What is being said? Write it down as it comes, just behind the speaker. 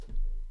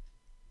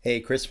Hey,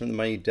 Chris from the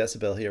Mighty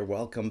Decibel here.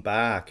 Welcome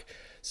back.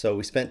 So,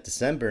 we spent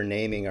December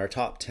naming our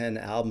top 10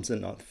 albums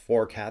in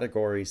four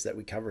categories that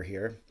we cover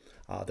here.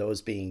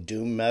 Those being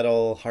doom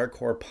metal,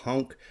 hardcore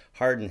punk,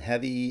 hard and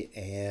heavy,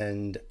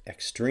 and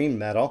extreme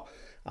metal.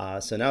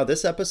 So, now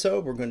this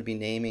episode, we're going to be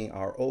naming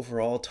our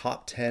overall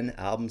top 10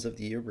 albums of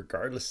the year,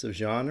 regardless of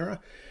genre.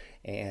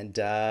 And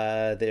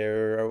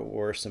there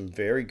were some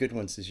very good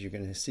ones, as you're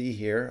going to see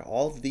here.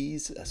 All of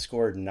these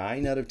scored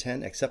 9 out of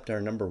 10, except our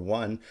number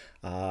one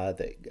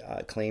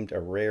that claimed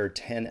a rare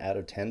 10 out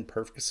of 10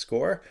 perfect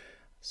score.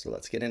 So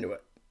let's get into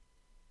it.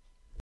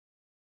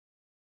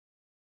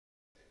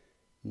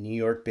 New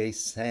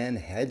York-based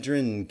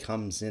Sanhedrin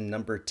comes in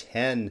number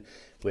 10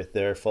 with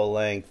their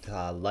full-length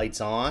Lights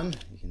On.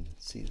 You can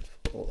see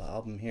the full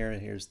album here.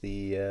 Here's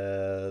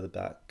the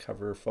back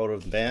cover photo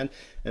of the band.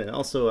 And it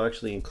also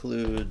actually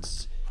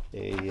includes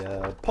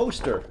a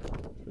poster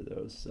for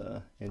those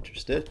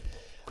interested.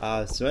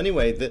 So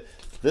anyway,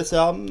 this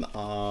album,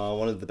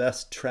 one of the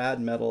best trad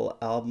metal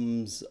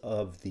albums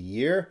of the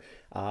year.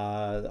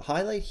 The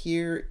highlight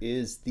here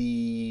is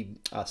the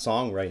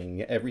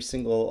songwriting. Every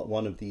single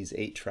one of these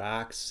 8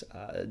 tracks,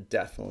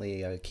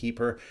 definitely a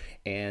keeper,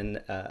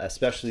 and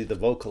especially the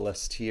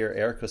vocalist here,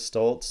 Erica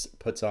Stoltz,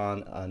 puts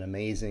on an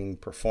amazing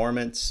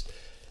performance.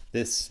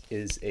 This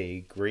is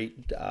a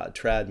great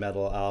trad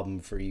metal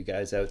album for you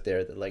guys out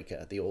there that like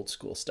the old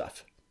school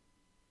stuff.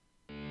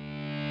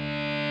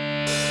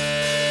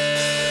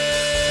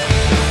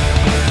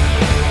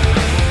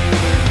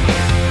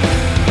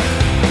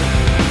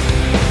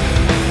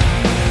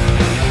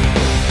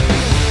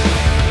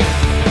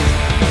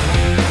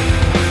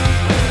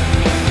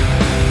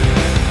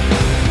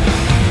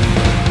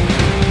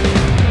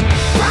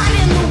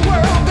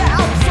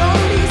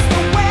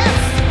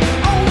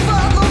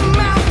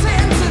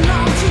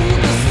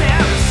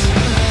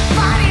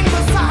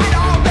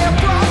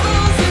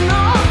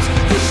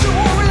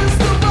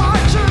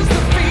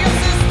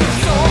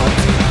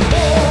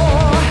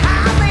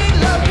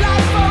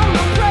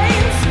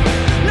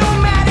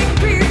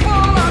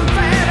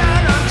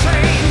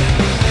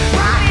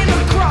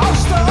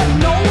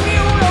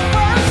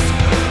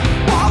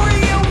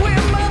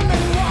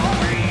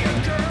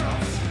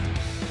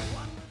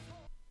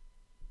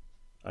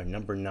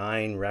 Number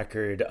 9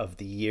 record of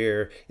the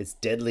year is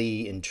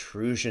Deadly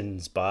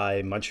Intrusions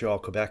by Montreal,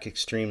 Quebec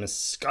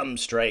extremist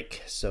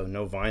Scumstrike. So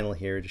no vinyl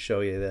here to show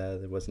you that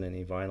there wasn't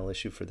any vinyl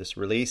issue for this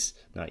release.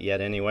 Not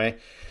yet anyway.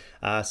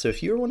 So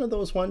if you're one of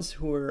those ones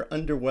who are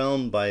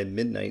underwhelmed by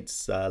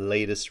Midnight's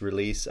latest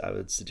release, I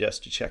would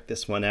suggest you check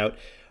this one out.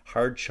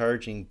 Hard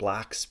charging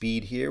black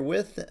speed here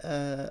with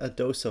a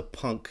dose of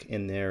punk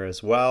in there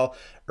as well.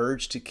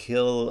 Urge to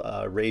Kill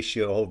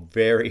ratio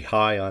very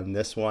high on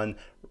this one.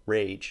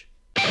 Rage.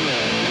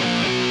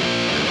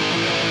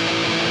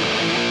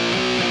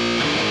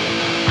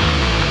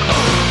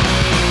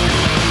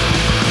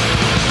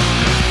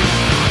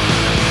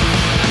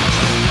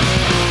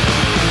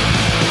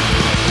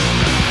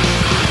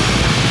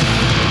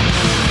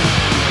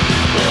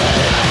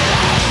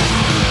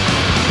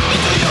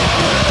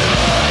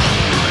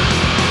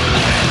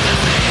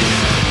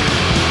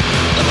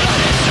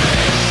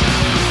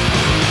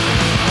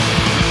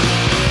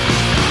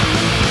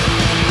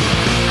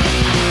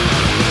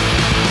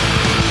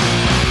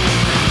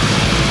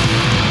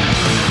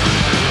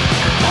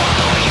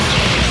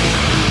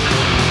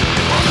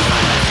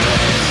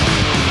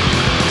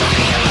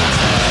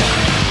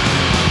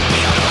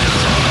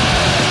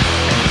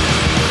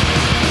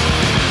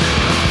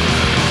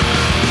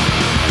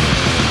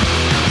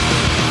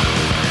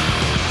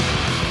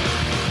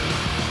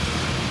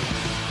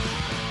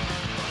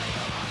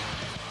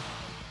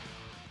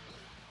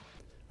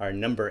 Our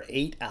number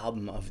 8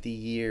 album of the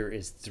year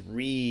is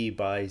 3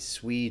 by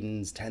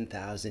Sweden's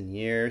 10,000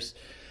 Years.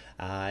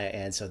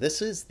 And so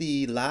this is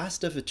the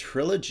last of a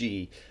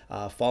trilogy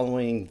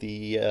following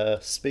the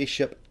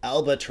spaceship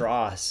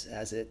Albatross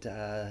as it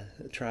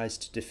tries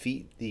to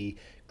defeat the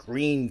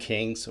Green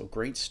King. So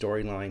great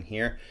storyline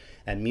here.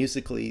 And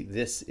musically,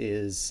 this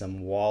is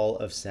some wall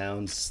of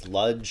sound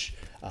sludge.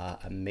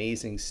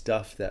 Amazing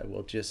stuff that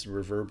will just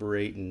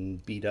reverberate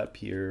and beat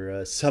up your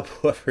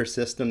subwoofer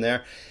system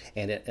there.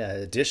 And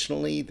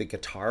additionally, the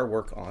guitar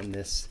work on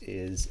this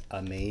is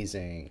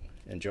amazing.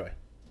 Enjoy.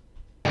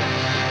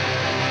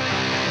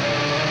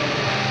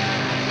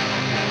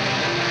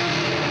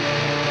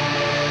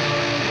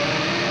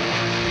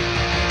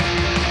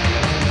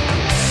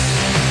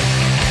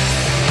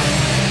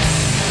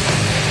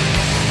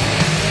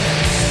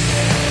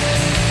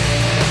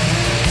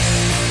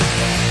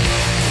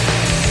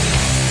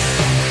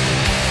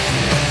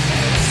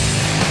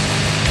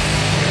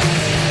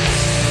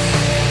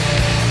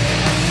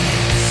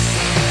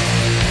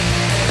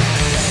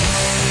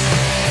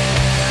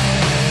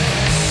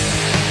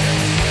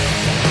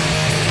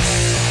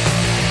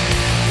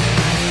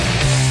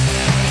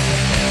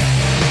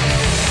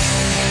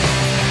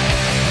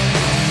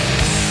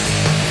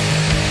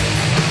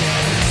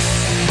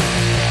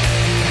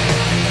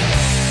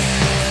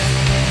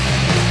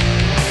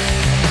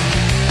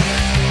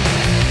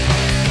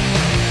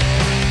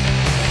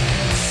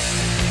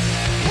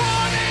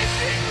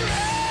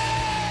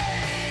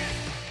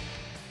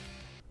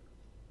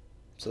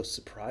 So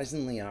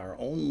surprisingly, our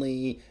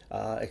only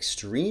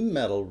extreme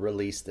metal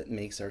release that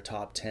makes our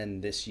top 10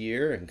 this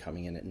year, and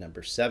coming in at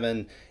number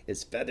 7,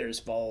 is Feathers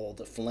Fall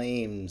to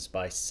Flames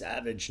by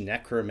Savage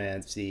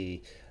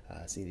Necromancy.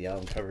 See the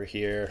album cover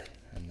here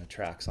and the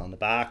tracks on the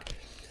back.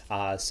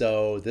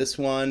 So this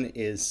one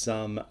is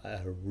some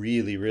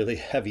really, really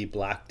heavy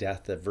Black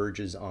Death that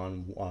verges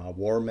on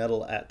war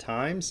metal at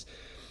times.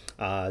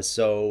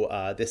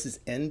 So this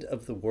is End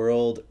of the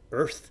World,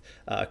 Earth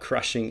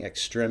Crushing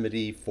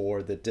Extremity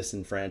for the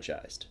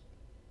Disenfranchised.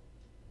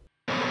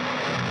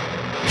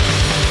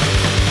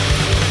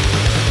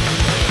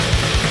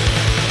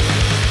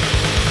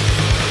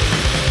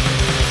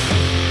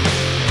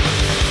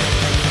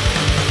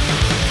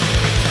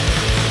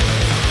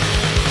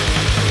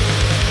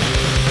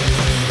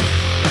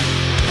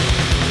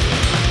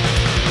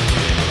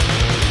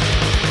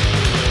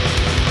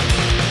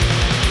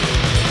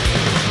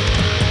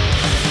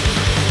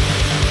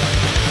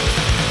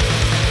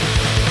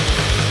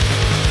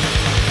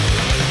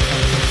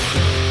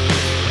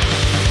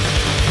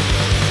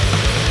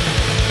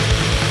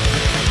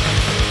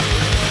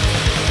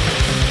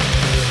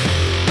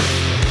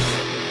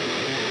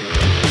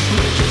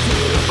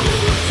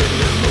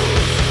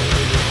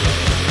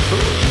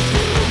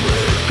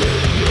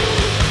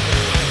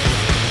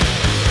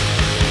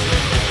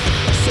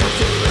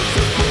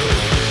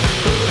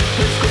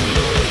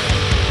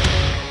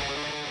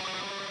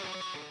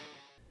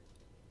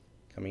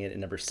 Coming in at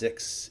number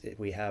 6,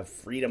 we have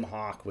Freedom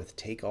Hawk with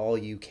Take All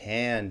You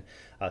Can.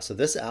 So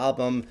this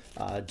album,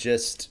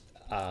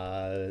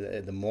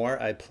 the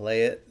more I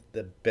play it,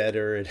 the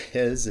better it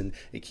is, and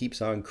it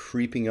keeps on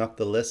creeping up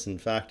the list. In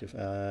fact, if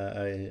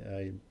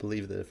I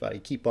believe that if I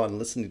keep on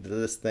listening to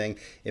this thing,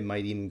 it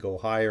might even go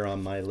higher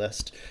on my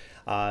list.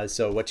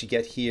 So what you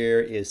get here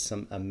is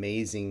some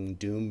amazing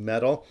doom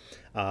metal,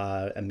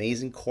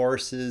 amazing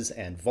choruses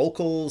and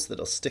vocals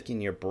that'll stick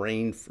in your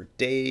brain for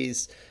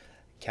days.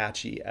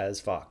 Catchy as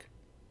fuck.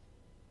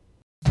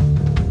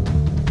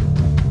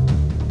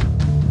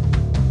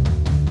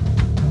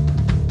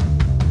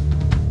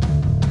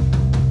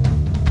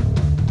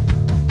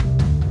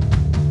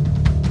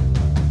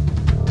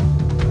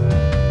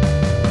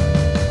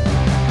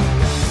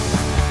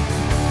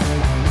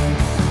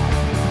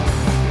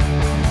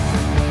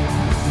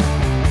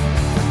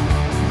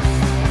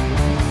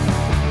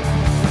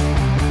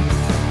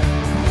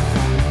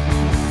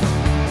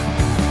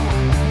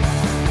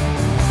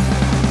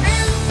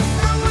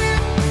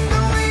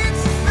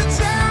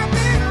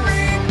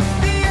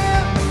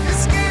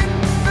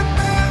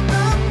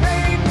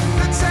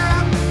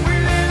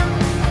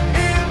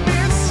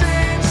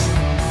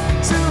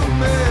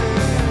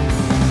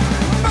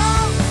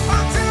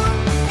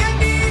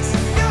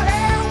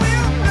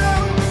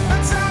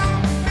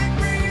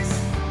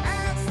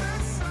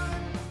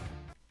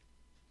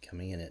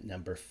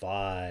 Number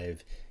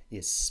 5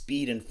 is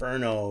Speed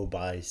Inferno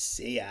by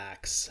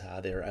Sayax.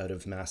 They're out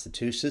of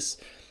Massachusetts.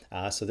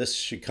 So this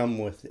should come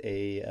with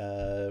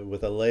a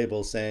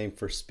label saying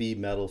for speed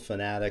metal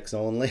fanatics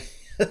only.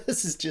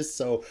 This is just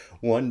so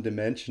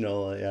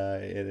one-dimensional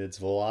in its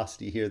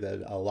velocity here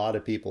that a lot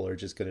of people are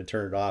just going to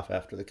turn it off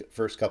after the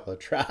first couple of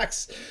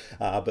tracks.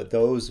 But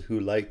those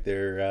who like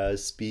their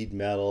speed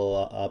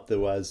metal up the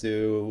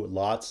wazoo,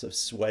 lots of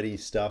sweaty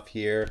stuff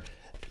here,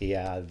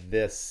 yeah,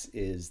 this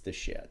is the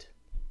shit.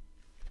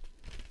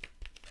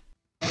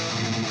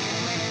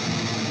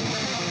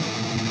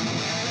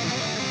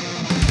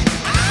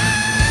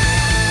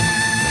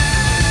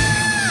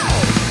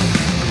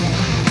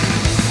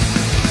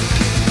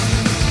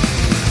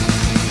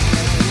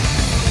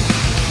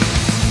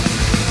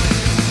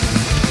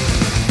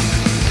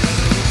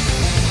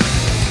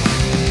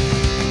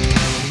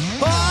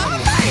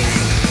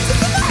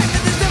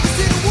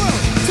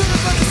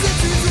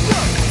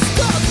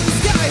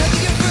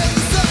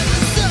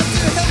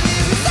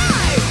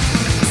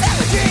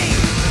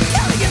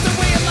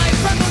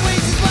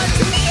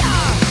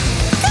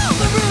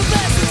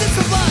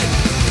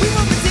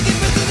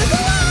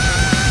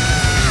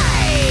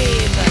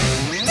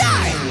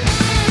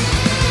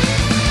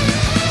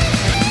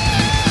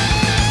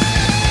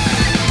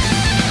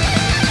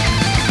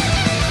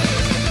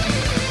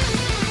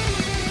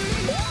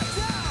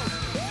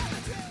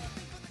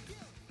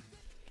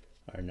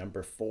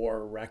 Number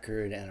 4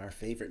 record and our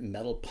favorite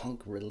metal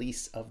punk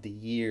release of the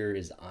year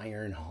is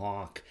Iron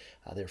Hawk.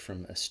 They're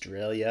from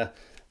Australia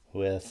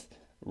with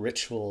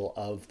Ritual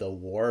of the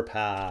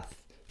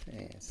Warpath.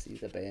 And see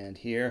the band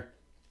here.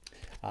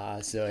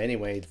 So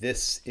anyway,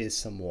 this is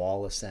some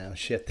wall of sound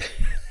shit.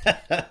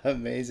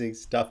 Amazing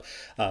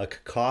stuff.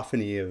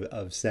 Cacophony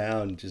of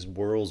sound just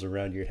whirls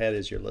around your head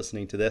as you're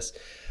listening to this.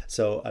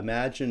 So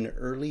imagine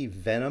early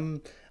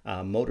Venom,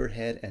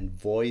 Motorhead, and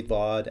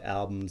Voivod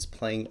albums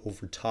playing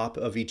over top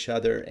of each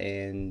other,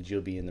 and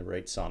you'll be in the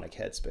right sonic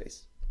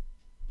headspace.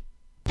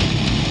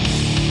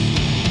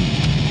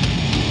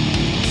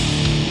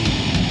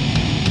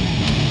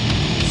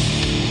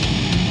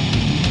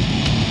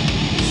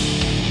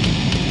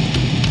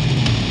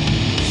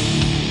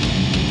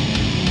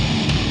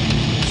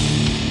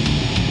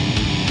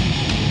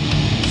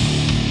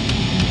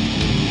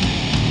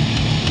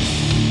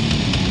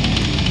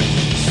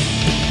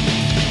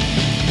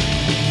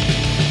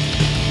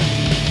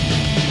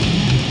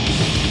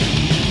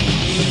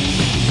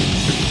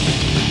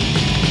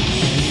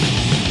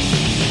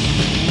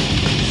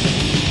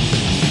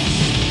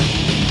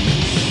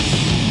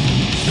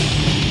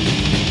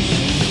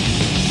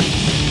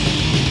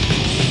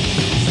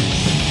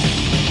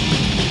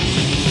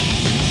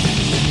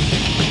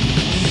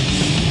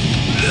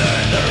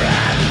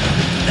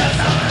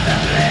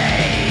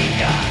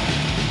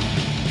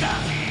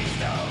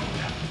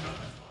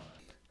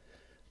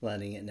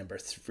 number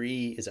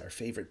 3 is our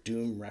favorite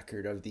Doom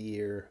record of the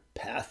year,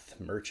 Peth,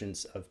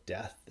 Merchants of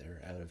Death.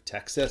 They're out of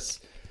Texas.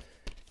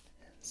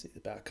 See the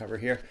back cover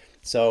here.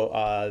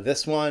 So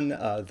this one,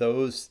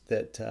 those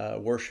that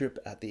worship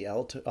at the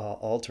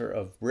altar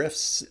of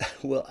riffs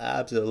will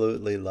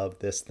absolutely love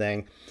this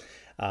thing.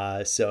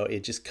 So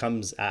it just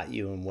comes at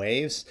you in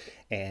waves,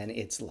 and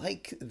it's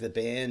like the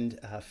band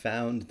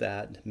found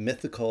that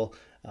mythical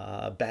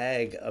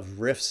bag of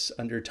riffs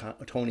under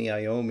Tony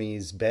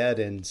Iommi's bed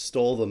and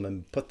stole them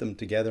and put them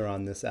together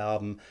on this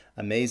album.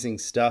 Amazing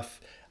stuff.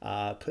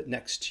 Put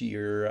next to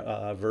your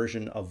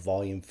version of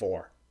Volume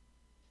 4.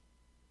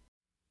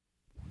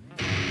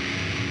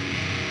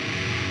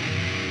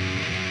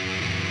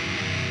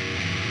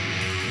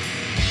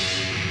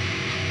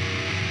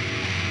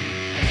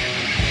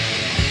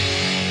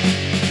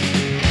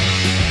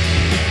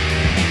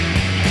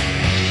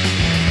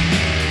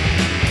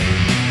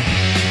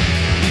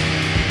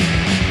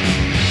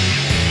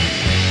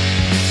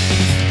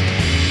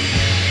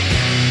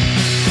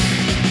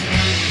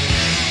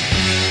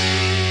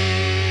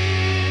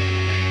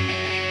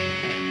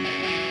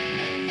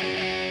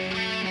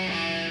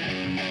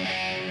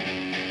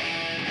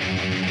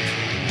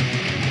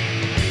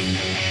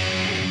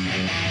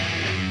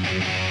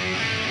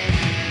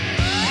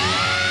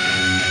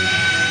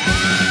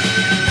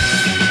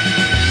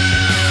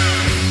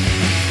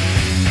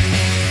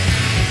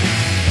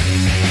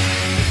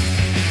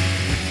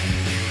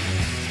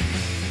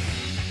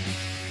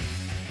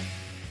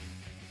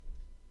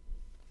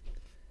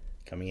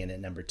 Coming in at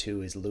number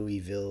 2 is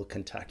Louisville,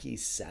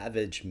 Kentucky's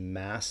Savage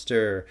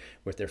Master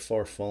with their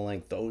 4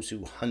 full-length Those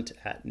Who Hunt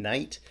at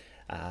Night.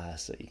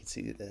 So you can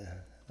see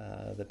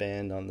the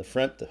band on the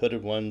front, the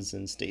hooded ones,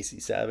 and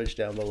Stacy Savage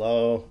down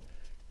below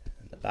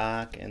in the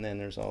back. And then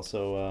there's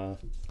also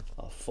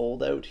a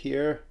fold-out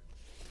here.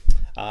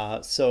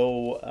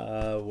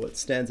 So what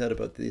stands out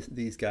about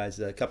these guys,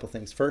 a couple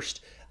things. First,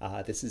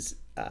 this is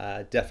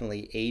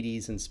definitely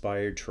 80s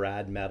inspired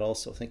trad metal,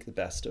 so think the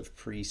best of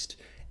Priest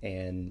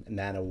and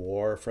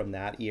Man-O-War from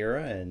that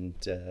era, and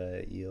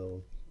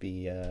you'll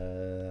be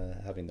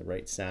having the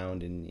right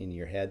sound in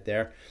your head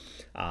there.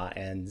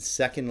 And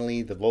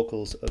secondly, the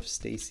vocals of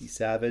Stacy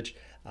Savage,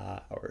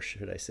 or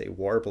should I say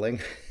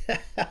warbling.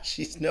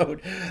 She's no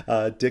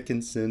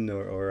Dickinson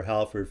or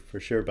Halford for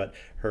sure, but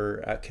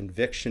her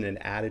conviction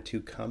and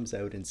attitude comes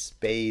out in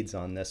spades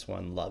on this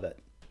one. Love it.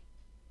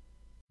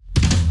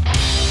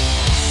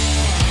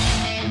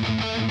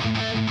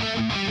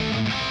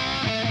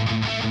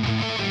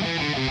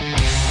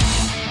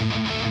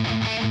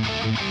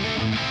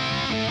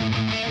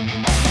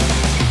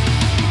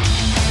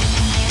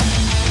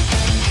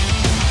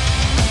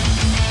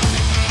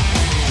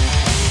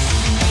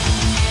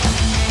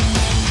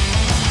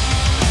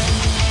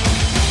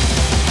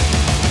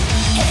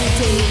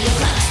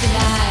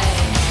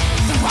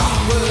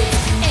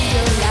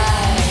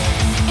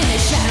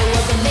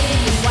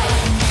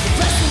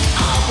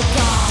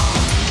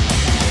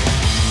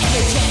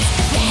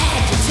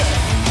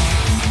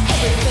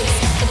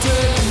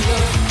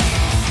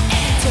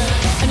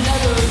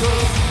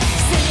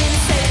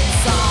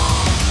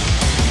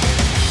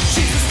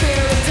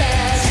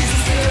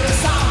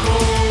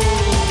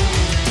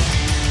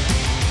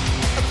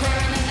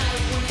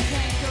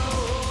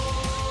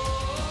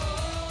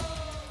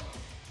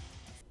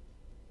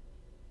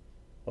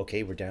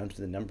 Okay, we're down to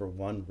the number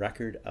 1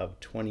 record of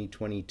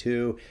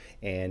 2022,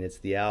 and it's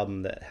the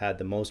album that had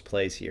the most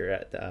plays here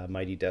at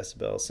Mighty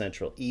Decibel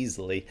Central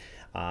easily,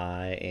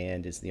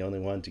 and is the only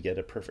one to get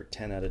a perfect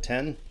 10 out of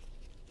 10.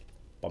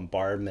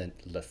 Bombardment,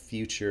 Le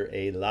Futur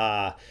est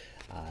là.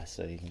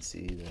 So you can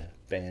see the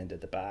band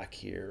at the back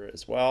here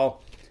as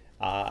well.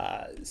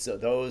 So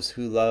those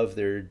who love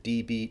their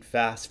D-beat,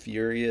 fast,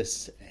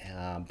 furious,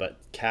 but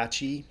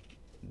catchy,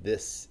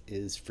 this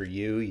is for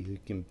you. You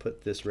can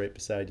put this right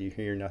beside you.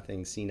 Hear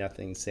nothing, see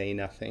nothing, say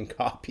nothing,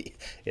 copy.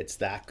 It's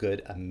that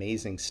good.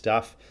 Amazing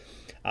stuff.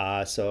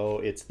 So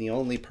it's the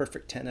only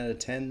perfect 10 out of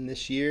 10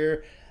 this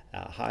year.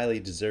 Highly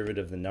deserved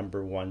of the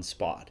number 1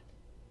 spot.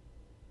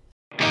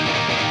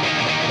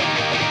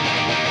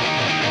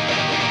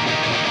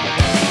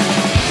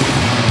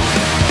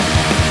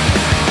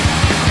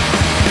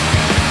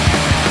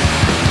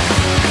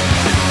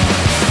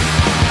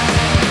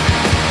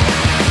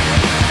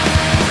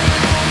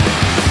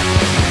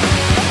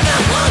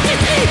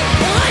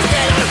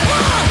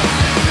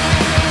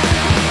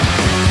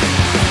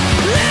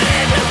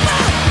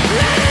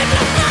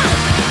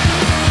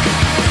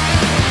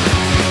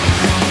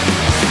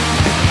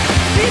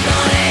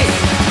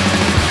 Bodies!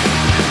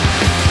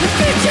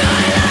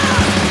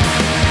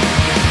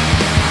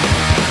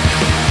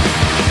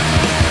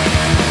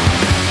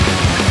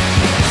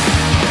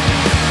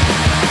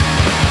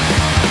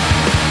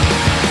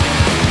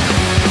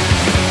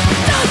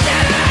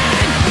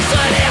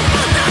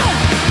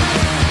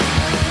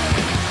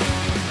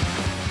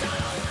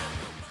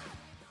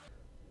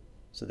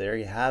 So there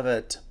you have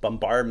it.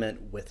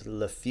 Bombardment with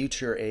Le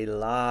Futur Est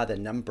La, the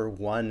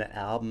 #1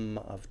 album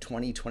of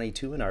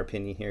 2022 in our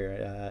opinion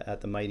here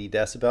at the Mighty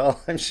Decibel.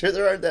 I'm sure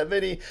there aren't that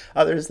many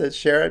others that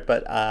share it,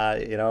 but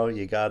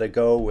you gotta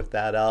go with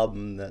that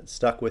album that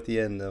stuck with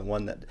you and the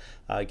one that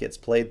gets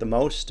played the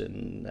most,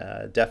 and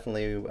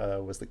definitely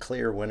was the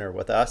clear winner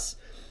with us.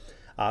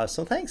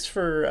 So thanks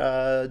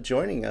for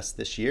joining us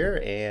this year,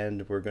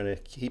 and we're going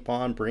to keep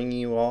on bringing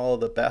you all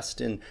the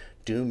best in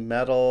doom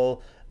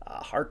metal,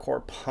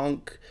 hardcore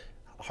punk,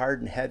 hard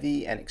and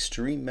heavy, and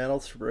extreme metal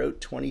throughout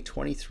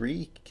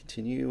 2023.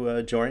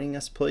 Continue joining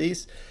us,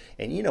 please.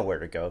 And you know where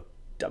to go,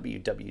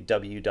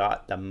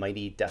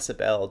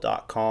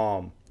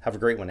 www.themightydecibel.com. Have a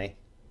great one, eh?